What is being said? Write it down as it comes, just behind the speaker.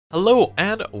Hello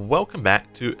and welcome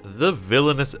back to the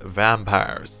Villainous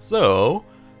Vampires. So,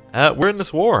 we're in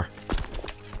this war.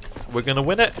 We're going to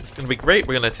win it. It's going to be great.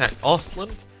 We're going to attack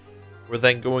Ostland. We're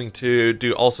then going to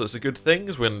do all sorts of good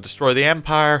things. We're going to destroy the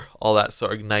Empire. All that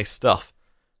sort of nice stuff.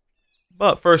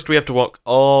 But first we have to walk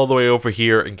all the way over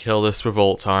here and kill this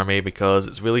revolt army because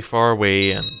it's really far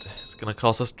away and it's going to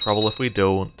cause us trouble if we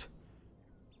don't.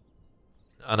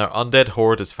 And our undead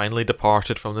horde has finally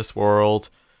departed from this world.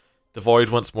 Devoid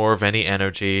once more of any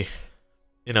energy.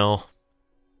 You know,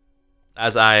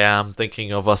 as I am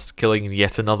thinking of us killing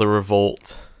yet another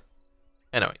revolt.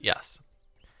 Anyway, yes.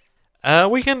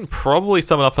 We can probably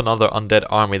summon up another undead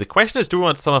army. The question is, do we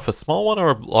want to summon up a small one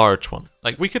or a large one?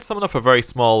 Like, we could summon up a very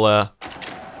small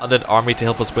undead army to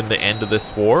help us win the end of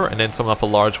this war, and then summon up a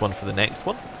large one for the next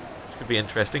one. Which could be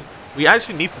interesting. We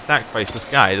actually need to sacrifice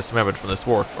this guy, I just remembered from this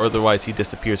war, or otherwise he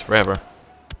disappears forever.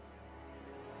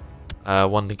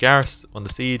 Won the garrison, won the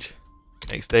siege,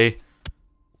 next day.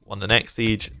 Won the next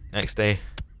siege, next day.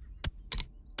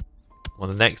 Won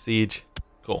the next siege.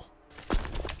 Cool.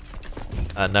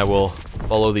 And now we'll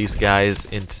follow these guys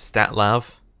into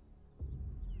Statlav.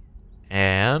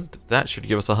 And that should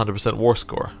give us a 100% war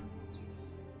score.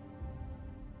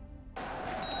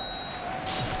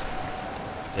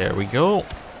 There we go.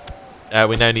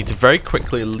 We now need to very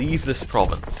quickly leave this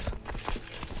province,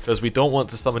 because we don't want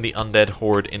to summon the undead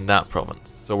horde in that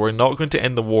province. So we're not going to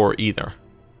end the war either.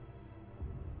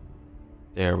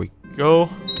 There we go.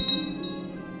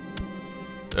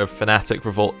 Their fanatic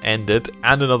revolt ended,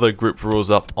 and another group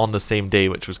rose up on the same day,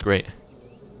 which was great.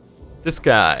 This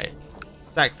guy.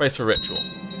 Sacrifice for ritual.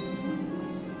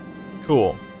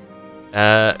 Cool.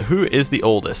 Who is the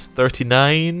oldest?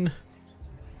 39?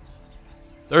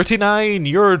 39!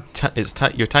 Your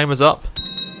time is up.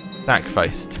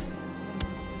 Sacrificed.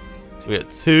 So we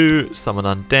got 2, summon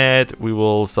undead, we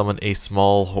will summon a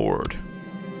small horde.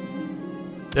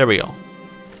 There we go.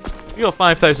 We got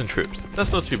 5,000 troops,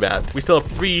 that's not too bad. We still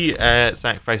have 3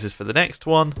 sacrifices for the next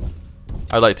one.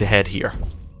 I'd like to head here.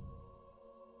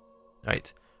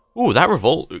 Right. Ooh, that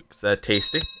revolt looks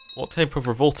tasty. What type of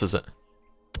revolt is it?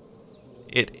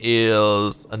 It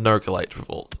is a Nurglite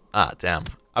revolt. Ah, damn.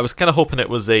 I was kind of hoping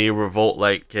it was a revolt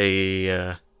like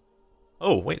a...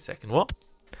 Oh, wait a second, what?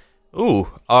 Ooh,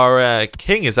 our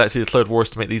king has actually declared wars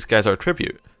to make these guys our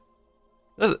tribute.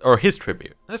 Or his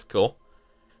tribute. That's cool.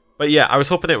 But yeah, I was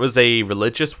hoping it was a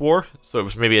religious war, so it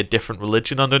was maybe a different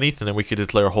religion underneath, and then we could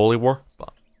declare a holy war.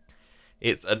 But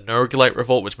it's a Nurglite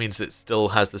revolt, which means it still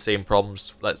has the same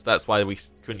problems. That's why we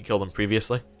couldn't kill them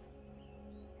previously.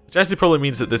 Which actually probably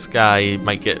means that this guy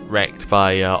might get wrecked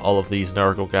by all of these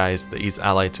Nurgle guys that he's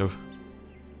allied to.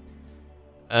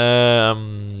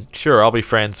 Sure, I'll be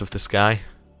friends with this guy.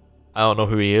 I don't know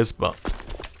who he is, but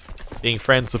being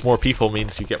friends with more people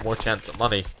means you get more chance at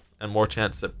money and more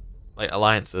chance at like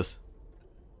alliances.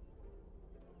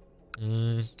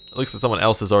 It looks like someone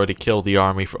else has already killed the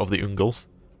army of the Ungles.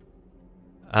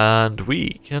 And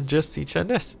we can just siege on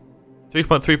this.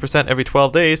 3.3% every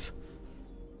 12 days.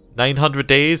 900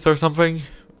 days or something?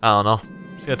 I don't know.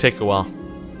 It's going to take a while.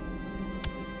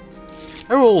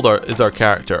 How old is our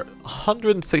character?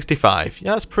 165.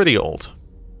 Yeah, that's pretty old.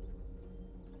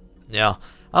 Yeah,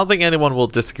 I don't think anyone will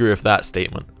disagree with that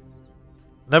statement.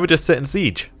 Now we just sit in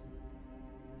siege.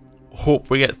 Hope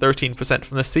we get 13%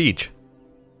 from the siege.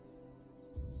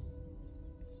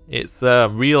 It's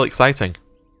real exciting.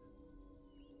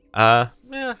 Yeah,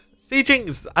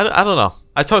 sieging's... I don't know.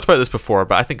 I talked about this before,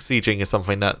 but I think sieging is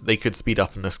something that they could speed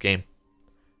up in this game.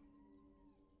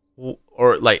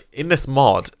 Or, like, in this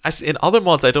mod. Actually, in other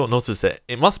mods, I don't notice it.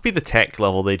 It must be the tech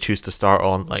level they choose to start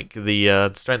on. Like,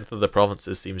 the strength of the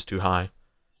provinces seems too high.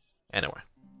 Anyway.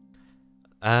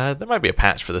 There might be a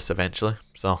patch for this eventually,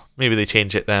 so maybe they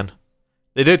change it then.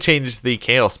 They did change the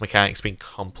chaos mechanics being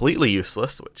completely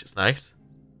useless, which is nice.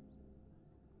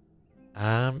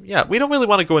 Yeah, we don't really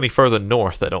want to go any further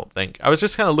north, I don't think. I was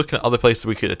just kind of looking at other places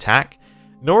we could attack.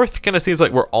 North kind of seems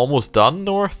like we're almost done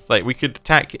north. Like, we could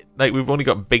attack, like, we've only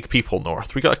got big people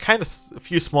north. We got a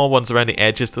few small ones around the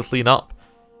edges to clean up.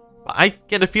 But I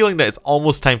get a feeling that it's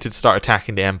almost time to start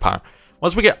attacking the Empire.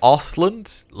 Once we get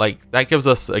Ostland, like, that gives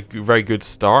us a very good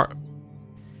start.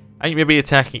 I think maybe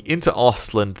attacking into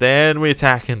Ostland, then we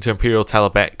attack into Imperial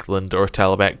Talabecland or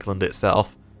Talabecland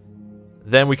itself.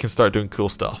 Then we can start doing cool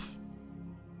stuff.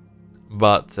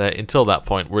 But until that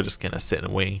point, we're just going to sit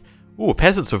and wing. Ooh,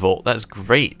 Peasants Revolt, that's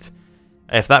great.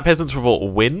 If that Peasants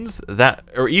Revolt wins,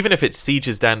 or even if it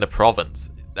sieges down the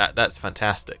province, that's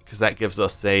fantastic, because that gives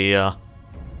us an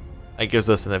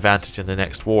advantage in the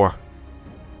next war.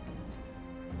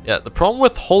 Yeah, the problem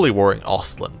with Holy War in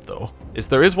Ostland, though, is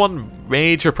there is one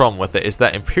major problem with it, is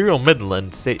that Imperial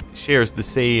Midland shares the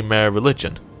same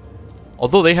religion.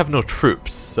 Although they have no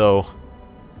troops, so...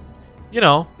 You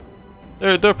know,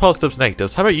 there are positives and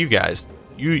negatives. How about you guys?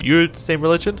 You the same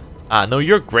religion? Ah, no,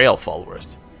 you're Grail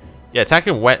followers. Yeah,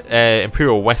 attacking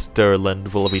Imperial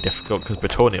Westerland will be difficult because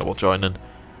Bretonia will join in.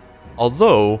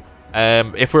 Although,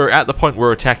 if we're at the point where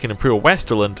we're attacking Imperial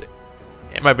Westerland,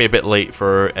 it might be a bit late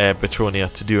for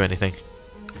Bretonia to do anything.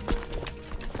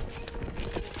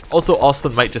 Also,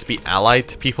 Ostland might just be allied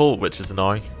to people, which is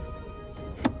annoying.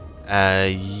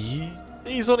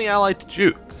 He's only allied to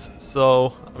Dukes,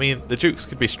 so, I mean, the Dukes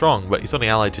could be strong, but he's only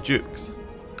allied to Dukes.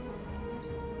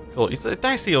 Cool, he's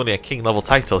actually only a king level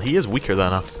title. He is weaker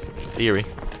than us, in theory.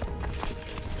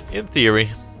 In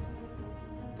theory.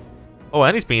 Oh,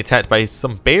 and he's being attacked by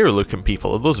some bear-looking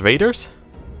people. Are those raiders?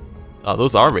 Oh,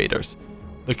 those are raiders.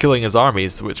 They're killing his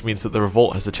armies, which means that the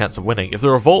revolt has a chance of winning. If the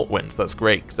revolt wins, that's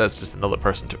great, because that's just another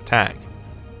person to attack.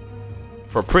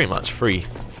 For pretty much free.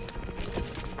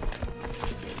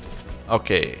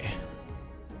 Okay.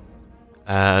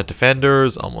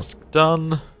 Defenders, almost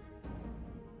done.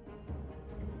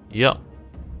 Yep.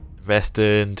 Invest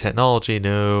in technology,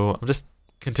 no. I'm just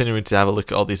continuing to have a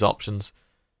look at all these options.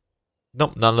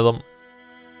 Nope, none of them.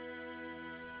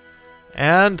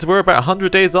 And we're about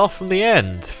 100 days off from the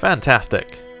end.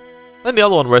 Fantastic. Then the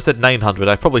other one where I said 900,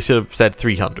 I probably should have said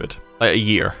 300. Like a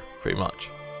year, pretty much.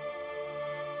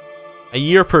 A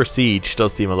year per siege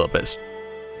does seem a little bit...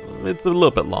 It's a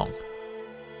little bit long.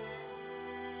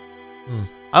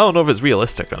 I don't know if it's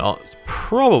realistic or not. It's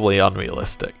probably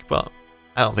unrealistic, but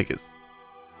I don't think it's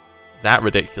that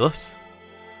ridiculous.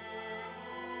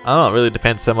 I don't know, it really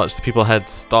depends how much the people had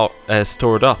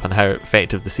stored up and how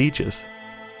effective the siege is.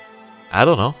 I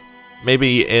don't know.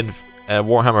 Maybe in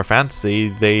Warhammer Fantasy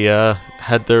they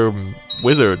had their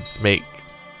wizards make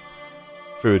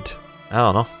food. I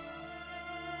don't know.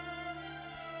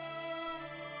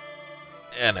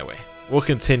 Anyway, we'll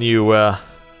continue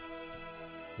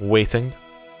waiting.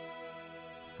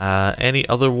 Any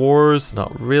other wars?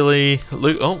 Not really.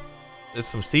 Look, oh, there's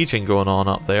some sieging going on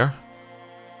up there.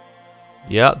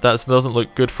 Yeah, that doesn't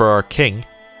look good for our king.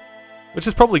 Which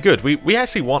is probably good. We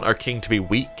actually want our king to be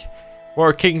weak. We want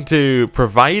our king to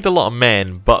provide a lot of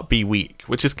men, but be weak.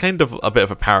 Which is kind of a bit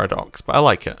of a paradox, but I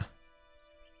like it.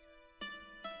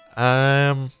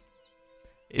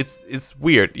 It's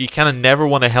weird. You kind of never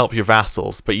want to help your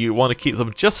vassals, but you want to keep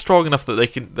them just strong enough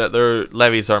that their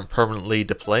levies aren't permanently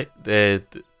depleted,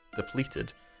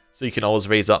 so you can always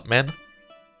raise up men.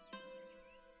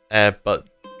 But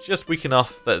just weak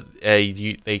enough that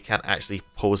they can't actually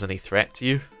pose any threat to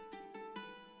you.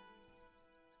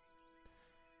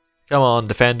 Come on,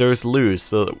 defenders, lose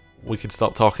so that we can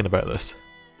stop talking about this.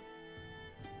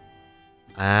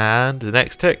 And the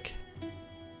next tick.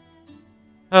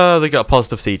 They got a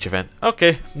positive siege event.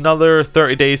 Okay, another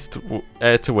 30 days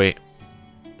to wait.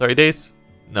 30 days?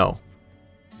 No.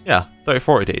 Yeah,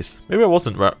 40 days. Maybe I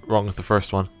wasn't wrong with the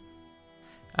first one.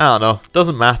 I don't know.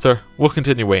 Doesn't matter. We'll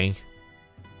continue waiting.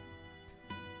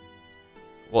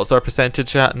 What's our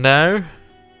percentage at now?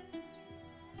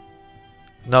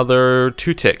 Another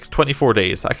 2 ticks. 24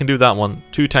 days. I can do that one.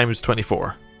 2 times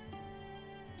 24.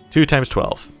 2 times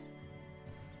 12.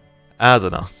 I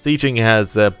don't know. Sieging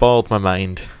has boiled my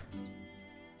mind.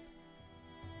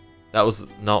 That was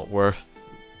not worth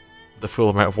the full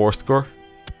amount of war score.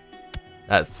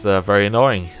 That's very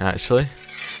annoying, actually.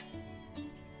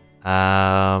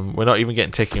 We're not even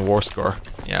getting taking a war score.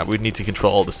 Yeah, we need to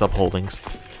control all the sub-holdings.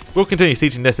 We'll continue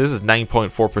sieging this. This is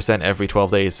 9.4% every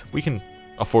 12 days. We can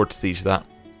afford to siege that.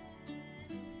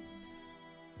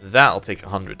 That'll take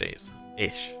 100 days.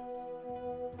 Ish.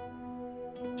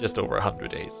 Just over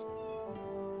 100 days.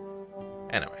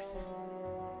 Anyway.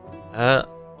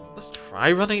 Let's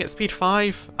try running at speed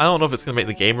 5. I don't know if it's going to make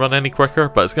the game run any quicker,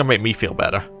 but it's going to make me feel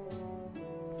better.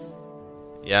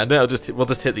 Yeah, and then we'll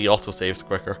just hit the autosaves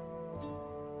quicker.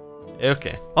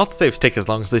 Okay. Autosaves take as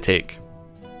long as they take.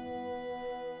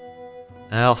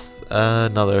 Else,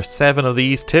 another 7 of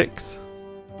these ticks.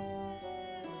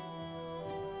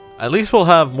 At least we'll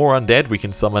have more undead we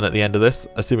can summon at the end of this,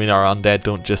 assuming our undead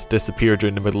don't just disappear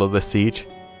during the middle of this siege.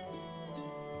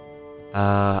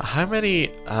 How many,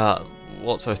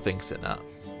 what's our thing sitting at?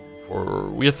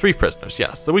 We have 3 prisoners,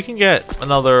 yes. So we can get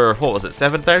another, what was it,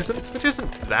 7,000? Which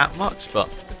isn't that much, but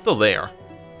it's still there.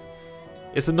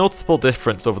 It's a noticeable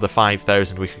difference over the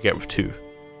 5,000 we could get with 2.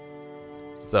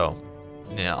 So,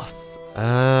 yes.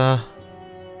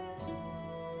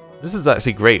 This is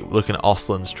actually great looking at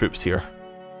Ostland's troops here.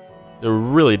 They're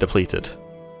really depleted.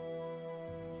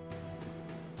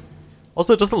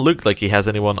 Also, it doesn't look like he has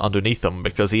anyone underneath him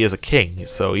because he is a king,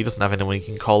 so he doesn't have anyone he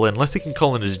can call in, unless he can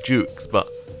call in his dukes, but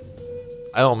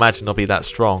I don't imagine they'll be that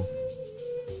strong.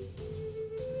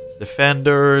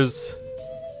 Defenders.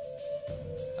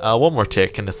 One more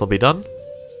tick and this will be done.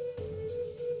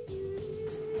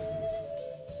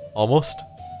 Almost.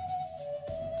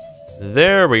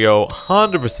 There we go.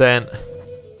 100%.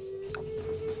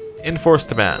 Enforced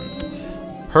demands.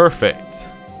 Perfect.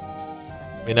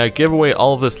 We now give away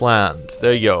all of this land.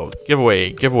 There you go. Give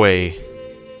away. Give away.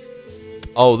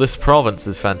 Oh, this province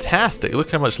is fantastic. Look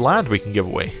how much land we can give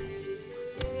away.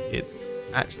 It's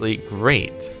actually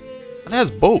great. And it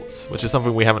has boats, which is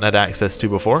something we haven't had access to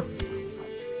before.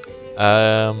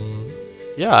 Yeah,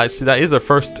 actually that is our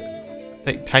first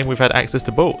time we've had access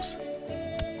to boats.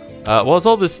 What is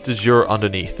all this de jure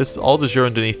underneath? This is all de jure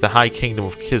underneath the High Kingdom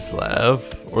of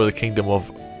Kislev, or the Kingdom of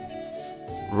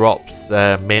Robb's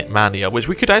Mania, which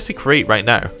we could actually create right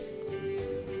now.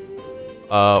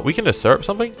 We can usurp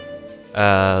something?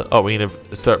 Oh, we can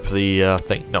usurp the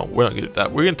thing. No, we're not going to do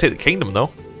that. We're going to take the kingdom,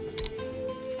 though.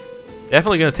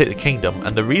 Definitely going to take the kingdom.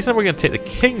 And the reason we're going to take the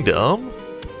kingdom...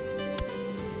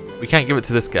 We can't give it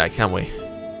to this guy, can we?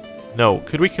 No.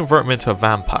 Could we convert him into a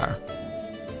vampire?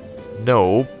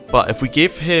 No. But if we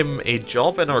gave him a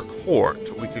job in our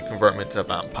court, we could convert him into a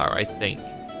vampire, I think.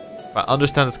 If I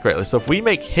understand this correctly. So if we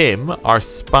make him our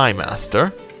spy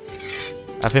master,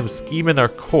 have him scheme in our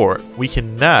court, we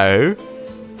can now...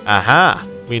 Aha!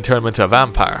 We can turn him into a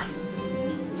vampire.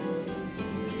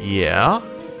 Yeah.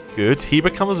 Good. He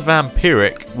becomes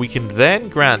vampiric. We can then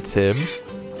grant him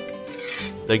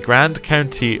the Grand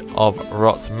County of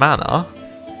Rotsmana.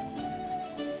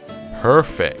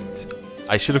 Perfect.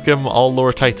 I should have given him all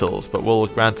lower titles, but we'll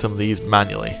grant him these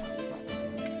manually.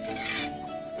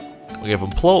 We'll give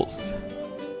him plots.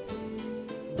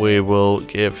 We will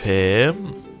give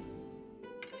him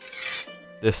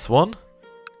this one.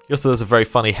 He also has a very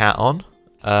funny hat on.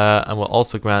 And we'll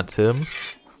also grant him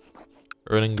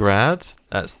Erlingrad.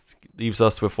 That leaves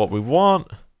us with what we want.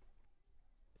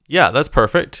 Yeah, that's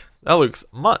perfect. That looks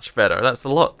much better. That's a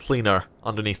lot cleaner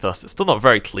underneath us. It's still not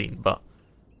very clean, but...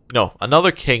 No,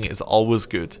 another king is always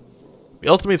good. It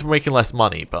also means we're making less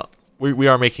money, but we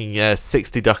are making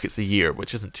 60 ducats a year,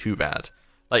 which isn't too bad.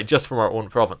 Like, just from our own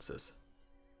provinces.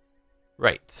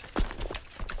 Right.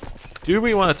 Do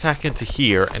we want to attack into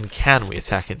here, and can we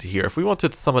attack into here? If we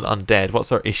wanted to summon undead,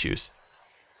 what's our issues?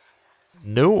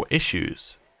 No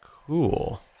issues.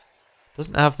 Cool.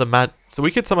 Doesn't have the mad... So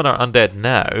we could summon our undead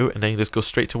now, and then just go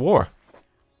straight to war.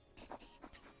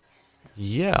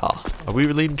 Yeah. Are we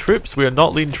leading troops? We are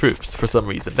not leading troops for some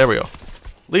reason. There we go.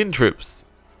 Leading troops.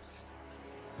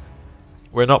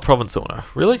 We're not province owner.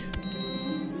 Really?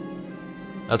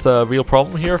 That's a real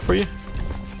problem here for you?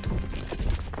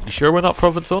 You sure we're not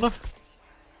province owner?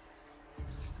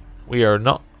 We are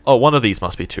not... Oh, one of these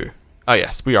must be two. Oh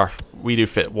yes, we are. We do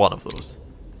fit one of those.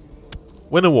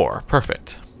 Win a war.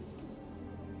 Perfect.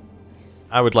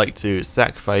 I would like to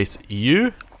sacrifice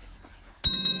you.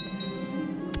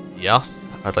 Yes,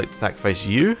 I'd like to sacrifice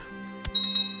you.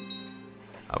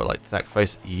 I would like to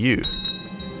sacrifice you.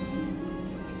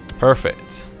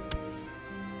 Perfect.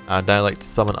 And I'd like to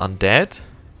summon undead.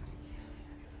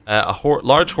 A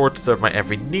large horde to serve my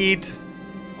every need.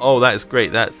 Oh, that is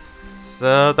great. That is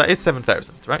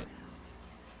 7,000, right?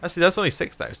 Actually, that's only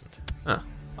 6,000. Huh.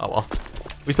 Oh well.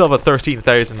 We still have a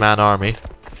 13,000 man army.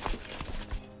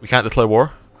 We can't declare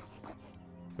war.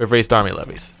 We've raised army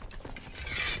levies.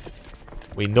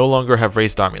 We no longer have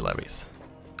raised army levies.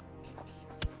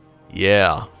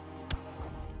 Yeah.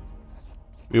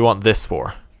 We want this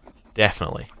war.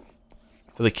 Definitely.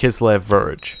 For the Kislev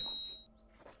Verge.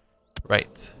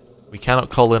 Right. We cannot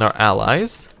call in our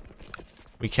allies.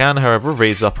 We can, however,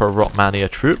 raise up our Rotmania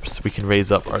troops. We can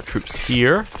raise up our troops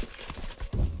here.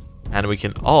 And we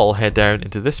can all head down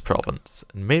into this province.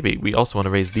 And maybe we also want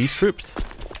to raise these troops.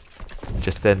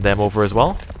 Just send them over as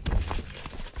well.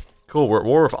 Cool, we're at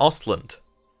war with Ostland.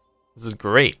 This is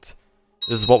great.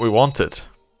 This is what we wanted.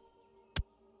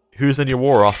 Who's in your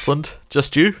war, Ostland?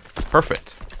 Just you?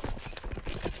 Perfect.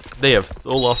 They have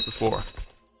so lost this war.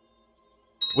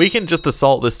 We can just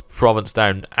assault this province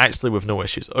down, actually with no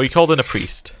issues. Oh, you called in a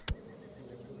priest.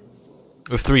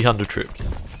 With 300 troops.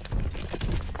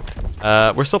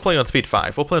 We're still playing on speed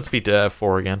 5. We'll play on speed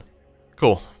 4 again.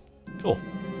 Cool. Cool.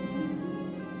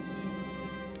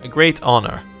 A great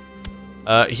honor.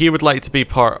 He would like to be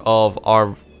part of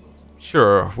our...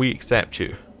 Sure, we accept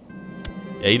you.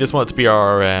 Yeah, he just wants to be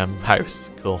our house.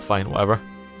 Cool, fine, whatever.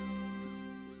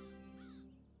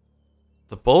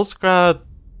 The Bolsgrad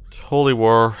Holy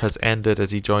War has ended as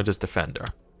he joined as defender.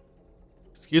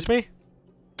 Excuse me?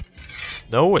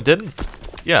 No, it didn't.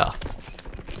 Yeah.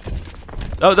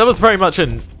 Oh, that was very much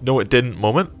a no it didn't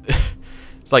moment.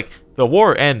 It's like, the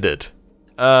war ended.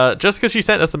 Just because you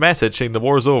sent us a message saying the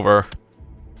war's over,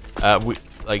 we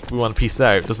want to peace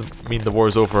out, doesn't mean the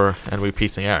war's over and we're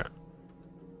peacing out.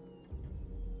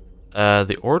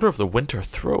 The Order of the Winter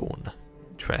Throne.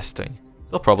 Interesting.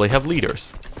 They'll probably have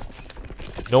leaders.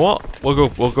 You know what?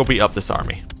 We'll go beat up this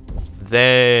army.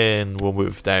 Then we'll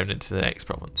move down into the next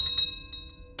province.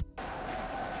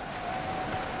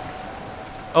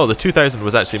 Oh, the 2,000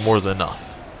 was actually more than enough.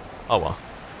 Oh well.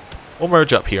 We'll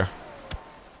merge up here.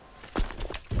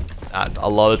 That's a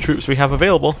lot of troops we have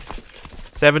available.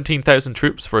 17,000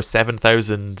 troops for a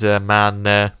 7,000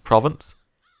 man province.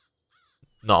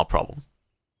 Not a problem.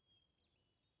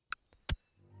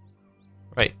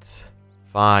 Right.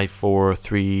 5, 4,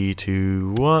 3,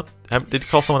 2, 1. Did he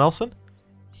call someone else in?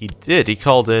 He did. He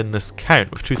called in this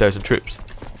count with 2,000 troops.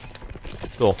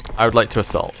 Cool. I would like to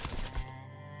assault.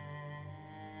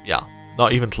 Yeah.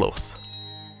 Not even close.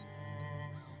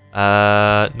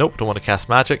 Nope. Don't want to cast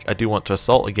magic. I do want to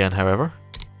assault again, however.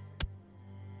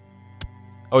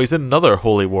 Oh, he's in another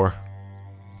holy war.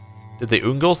 Did the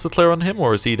Ungals declare on him,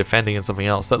 or is he defending in something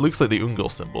else? That looks like the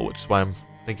Ungal symbol, which is why I'm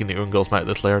thinking the Ungals might have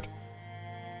declared.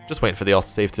 Just waiting for the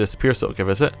autosave to disappear so it'll give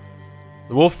us it.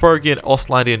 The Wolfburgian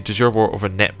Ostlandian de jure war over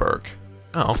Netberg.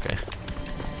 Oh, okay.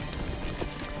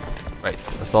 Right,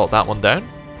 assault that one down.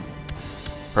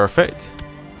 Perfect.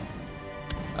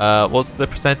 What's the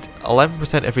percent?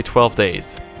 11% every 12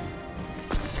 days.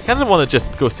 I kind of want to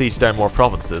just go siege down more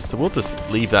provinces, so we'll just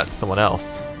leave that to someone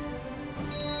else.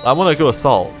 I want to go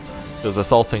assault, because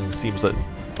assaulting seems like...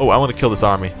 Oh, I want to kill this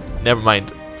army. Never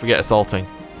mind, forget assaulting.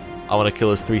 I want to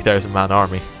kill this 3,000 man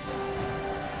army.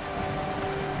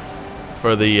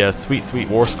 For the sweet, sweet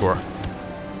war score.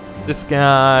 This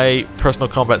guy, personal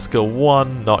combat skill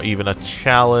 1, not even a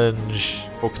challenge.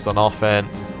 Focus on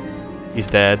offense.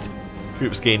 He's dead.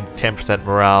 Troops gain 10%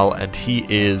 morale, and he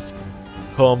is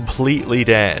completely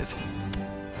dead.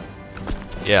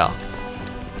 Yeah.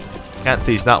 Can't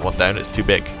siege that one down, it's too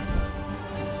big.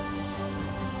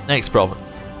 Next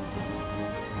province.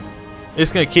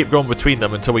 It's going to keep going between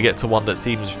them until we get to one that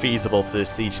seems feasible to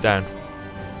siege down.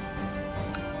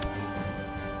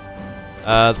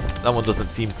 That one doesn't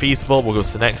seem feasible. We'll go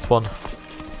to the next one.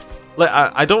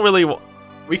 I don't really...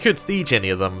 We could siege any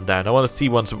of them down. I want to see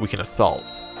ones that we can assault.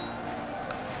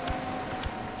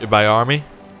 Goodbye, army.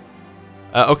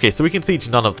 Okay, so we can siege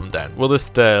none of them down. We'll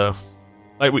just...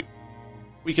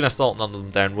 we can assault none of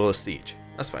them down. We'll just siege.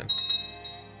 That's fine.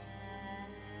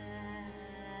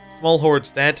 Small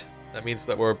horde's dead. That means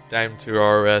that we're down to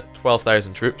our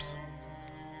 12,000 troops.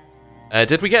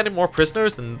 Did we get any more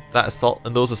prisoners in that assault,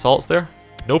 in those assaults there?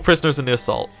 No prisoners in the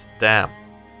assaults. Damn.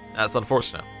 That's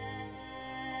unfortunate.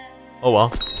 Oh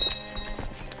well.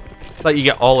 It's like you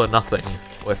get all or nothing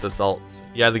with assaults.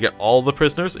 You either get all the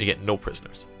prisoners or you get no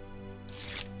prisoners.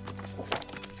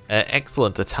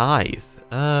 Excellent. A tithe.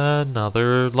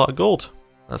 Another lot of gold.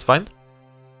 That's fine.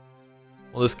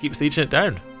 We'll just keep sieging it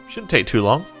down. Shouldn't take too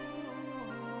long.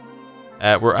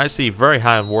 We're actually very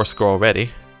high on war score already.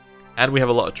 And we have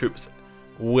a lot of troops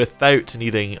without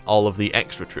needing all of the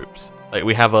extra troops. Like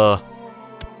we have a...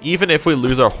 Even if we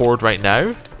lose our horde right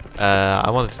now... I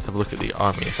want to just have a look at the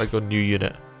army. If I go new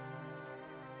unit...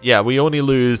 Yeah, we only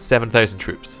lose 7,000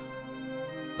 troops.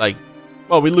 Like...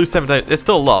 Well, we lose 7,000... It's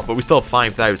still a lot, but we still have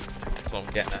 5,000. That's what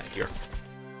I'm getting at here.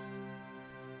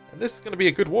 And this is going to be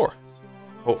a good war.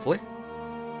 Hopefully.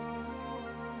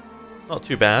 It's not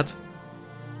too bad.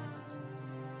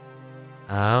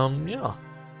 Yeah.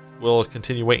 We'll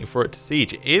continue waiting for it to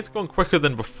siege. It's going quicker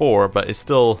than before, but it's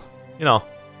still, you know,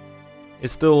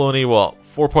 it's still only, what,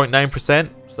 4.9%?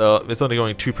 So it's only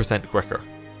going 2% quicker.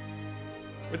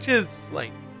 Which is,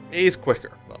 like, it is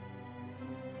quicker, but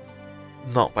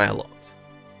not by a lot.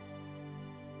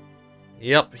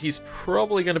 Yep, he's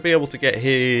probably going to be able to get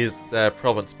his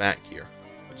province back here,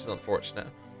 which is unfortunate.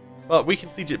 But we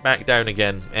can siege it back down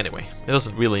again anyway. It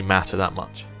doesn't really matter that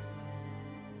much.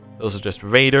 Those are just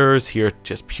raiders here,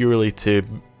 just purely to,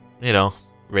 you know,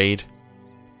 raid.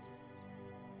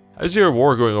 How's your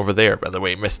war going over there, by the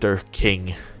way, Mr.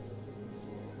 King?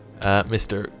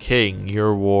 Mr. King,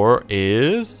 your war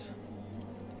is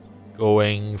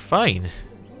going fine.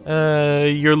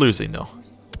 You're losing, though.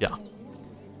 Yeah.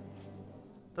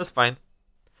 That's fine.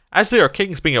 Actually, our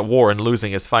kings being at war and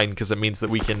losing is fine, because it means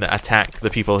that we can attack the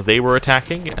people they were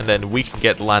attacking, and then we can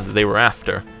get the land that they were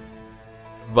after.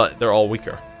 But they're all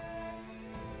weaker.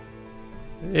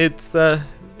 It's, yeah,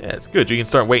 it's good. You can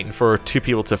start waiting for two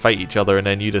people to fight each other and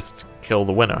then you just kill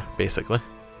the winner, basically.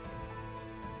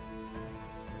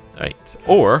 Right.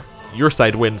 Or, your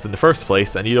side wins in the first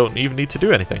place, and you don't even need to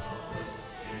do anything.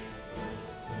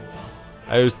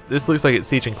 This looks like it's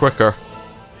sieging quicker.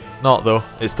 It's not though.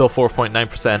 It's still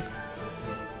 4.9%.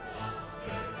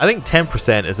 I think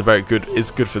 10% is about good. Is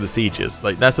good for the sieges.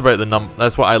 Like that's about the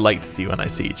That's what I like to see when I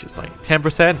siege. It's like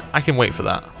 10%. I can wait for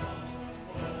that.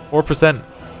 4%.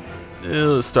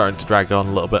 It's starting to drag on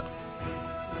a little bit.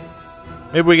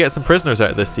 Maybe we get some prisoners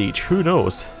out of this siege. Who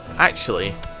knows?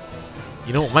 Actually,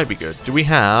 you know what might be good? We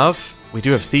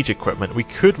do have siege equipment. We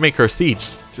could make our siege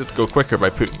just go quicker by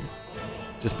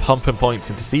just pumping points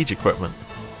into siege equipment.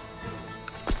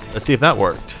 Let's see if that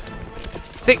worked.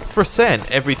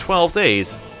 6% every 12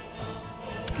 days.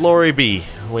 Glory be.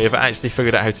 We have actually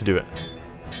figured out how to do it.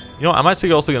 You know what? I'm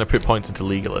actually also going to put points into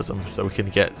legalism so we can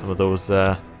get some of those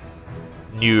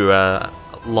new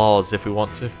laws if we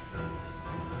want to.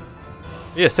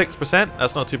 Yeah, 6%.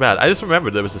 That's not too bad. I just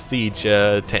remembered there was a siege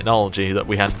technology that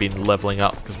we hadn't been leveling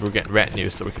up because we were getting retinue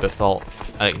so we could assault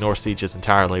and ignore sieges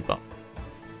entirely. But,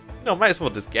 you know, might as well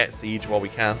just get siege while we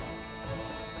can.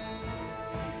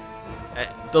 It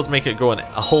does make it go in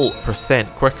a whole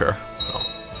 % quicker. So.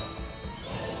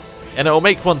 And it'll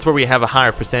make ones where we have a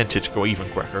higher percentage go even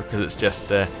quicker because it's just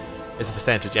it's a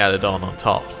percentage added on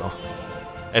top. So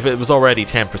if it was already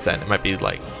 10%, it might be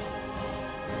like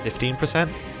 15%.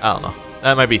 I don't know.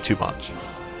 That might be too much.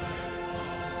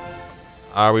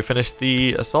 Are we finished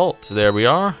the assault? There we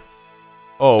are.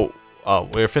 Oh,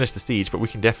 we're finished the siege, but we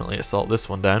can definitely assault this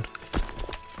one down.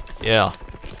 Yeah.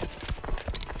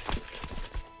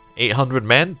 800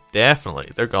 men?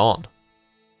 Definitely. They're gone.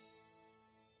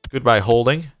 Goodbye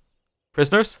holding.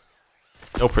 Prisoners?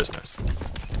 No prisoners.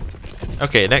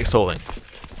 Okay, next holding.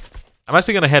 I'm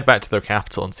actually going to head back to their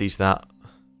capital and siege that.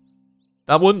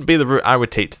 That wouldn't be the route I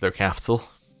would take to their capital,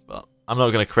 but I'm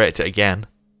not going to create it again.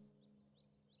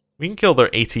 We can kill their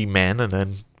 80 men and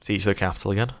then siege their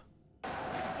capital again.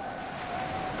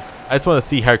 I just want to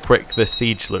see how quick this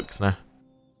siege looks now,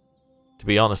 to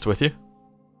be honest with you.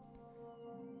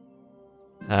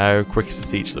 How quick is the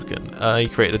siege looking? He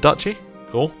created a duchy.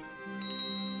 Cool.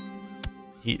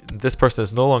 This person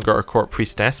is no longer our court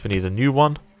priestess. We need a new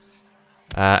one.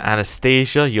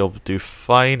 Anastasia, you'll do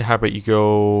fine. How about you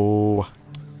go...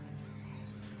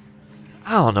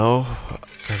 I don't know.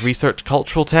 Research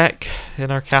cultural tech in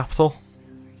our capital.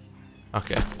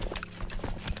 Okay.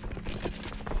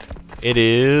 It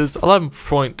is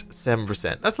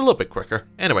 11.7%. That's a little bit quicker.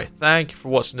 Anyway, thank you for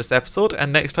watching this episode,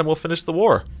 and next time we'll finish the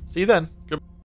war. See you then. Goodbye.